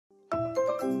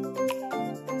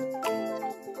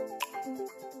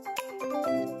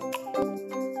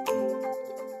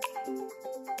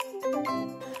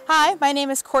Hi, my name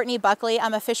is Courtney Buckley.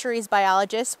 I'm a fisheries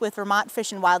biologist with Vermont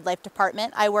Fish and Wildlife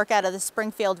Department. I work out of the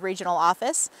Springfield Regional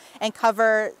Office and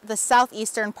cover the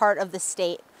southeastern part of the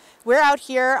state. We're out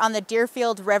here on the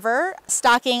Deerfield River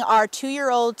stocking our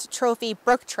 2-year-old trophy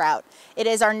brook trout. It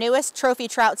is our newest trophy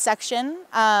trout section,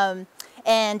 and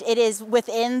it is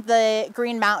within the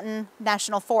Green Mountain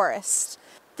National Forest.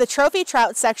 The trophy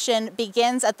trout section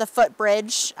begins at the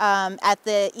footbridge at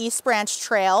the East Branch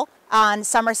Trail on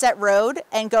Somerset Road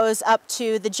and goes up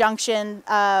to the junction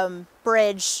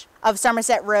bridge of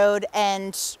Somerset Road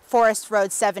and Forest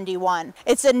Road 71.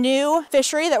 It's a new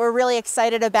fishery that we're really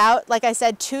excited about. Like I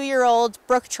said, 2-year-old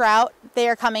brook trout. They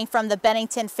are coming from the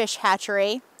Bennington Fish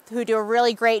Hatchery, who do a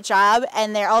really great job,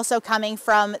 and they're also coming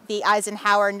from the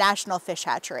Eisenhower National Fish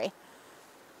Hatchery.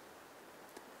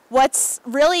 What's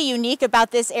really unique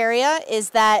about this area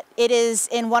is that it is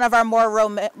in one of our more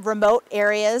remote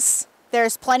areas.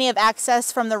 There's plenty of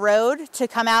access from the road to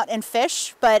come out and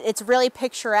fish, but it's really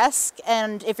picturesque,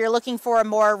 and if you're looking for a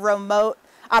more remote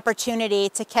opportunity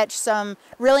to catch some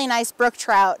really nice brook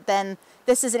trout, then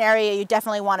this is an area you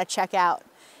definitely want to check out.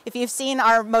 If you've seen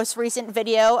our most recent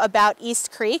video about East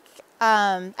Creek,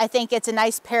 I think it's a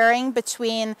nice pairing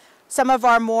between some of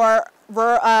our more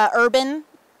urban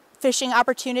fishing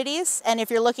opportunities, and if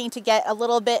you're looking to get a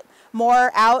little bit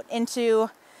more out into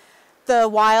the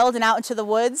wild and out into the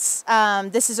woods,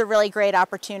 this is a really great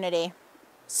opportunity.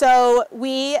 So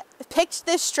we picked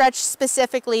this stretch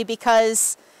specifically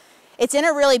because it's in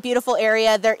a really beautiful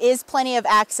area. There is plenty of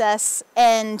access,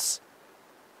 and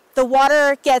the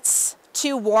water gets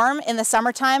too warm in the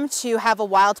summertime to have a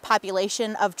wild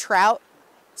population of trout.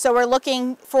 So we're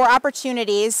looking for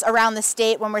opportunities around the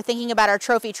state when we're thinking about our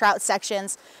trophy trout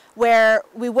sections where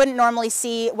we wouldn't normally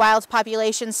see wild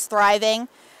populations thriving.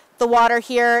 The water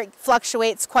here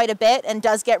fluctuates quite a bit and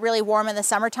does get really warm in the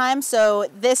summertime, so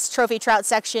this trophy trout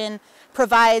section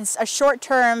provides a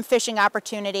short-term fishing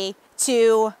opportunity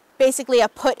to basically a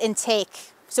put and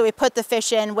take. So we put the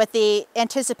fish in with the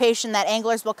anticipation that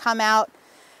anglers will come out,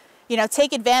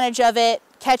 take advantage of it,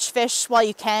 catch fish while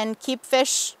you can, keep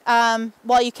fish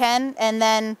while you can, and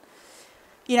then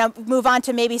move on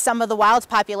to maybe some of the wild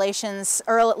populations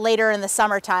later in the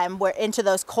summertime, into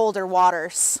those colder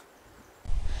waters.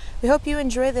 We hope you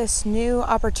enjoy this new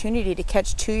opportunity to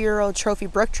catch 2-year-old trophy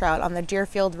brook trout on the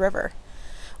Deerfield River.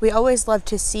 We always love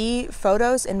to see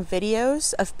photos and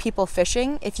videos of people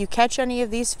fishing. If you catch any of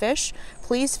these fish,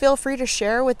 please feel free to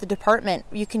share with the department.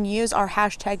 You can use our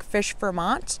hashtag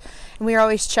 #FishVermont, and we are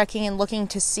always checking and looking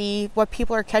to see what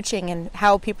people are catching and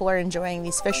how people are enjoying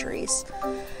these fisheries.